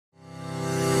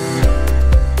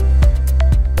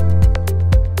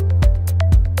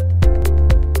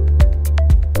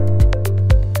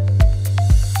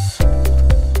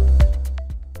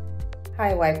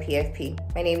my PFP.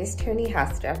 My name is Toni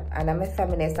Haastrup and I'm a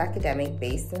feminist academic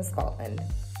based in Scotland.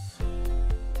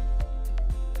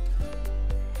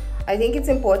 I think it's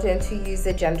important to use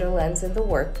the gender lens in the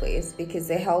workplace because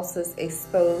it helps us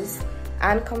expose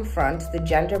and confront the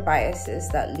gender biases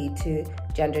that lead to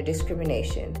gender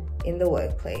discrimination in the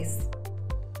workplace.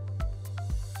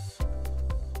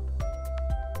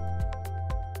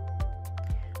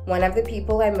 One of the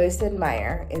people I most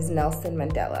admire is Nelson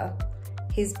Mandela.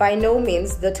 He's by no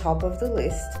means the top of the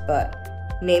list, but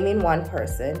naming one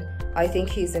person, I think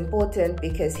he's important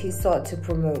because he sought to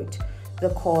promote the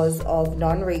cause of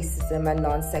non-racism and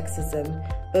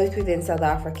non-sexism, both within South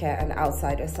Africa and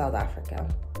outside of South Africa.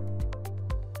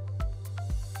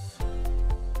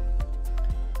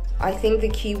 I think the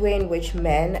key way in which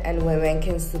men and women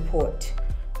can support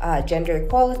gender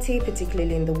equality,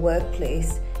 particularly in the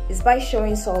workplace, is by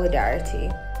showing solidarity,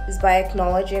 is by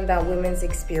acknowledging that women's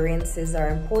experiences are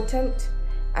important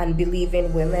and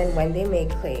believing women when they make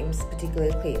claims,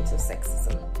 particularly claims of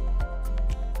sexism.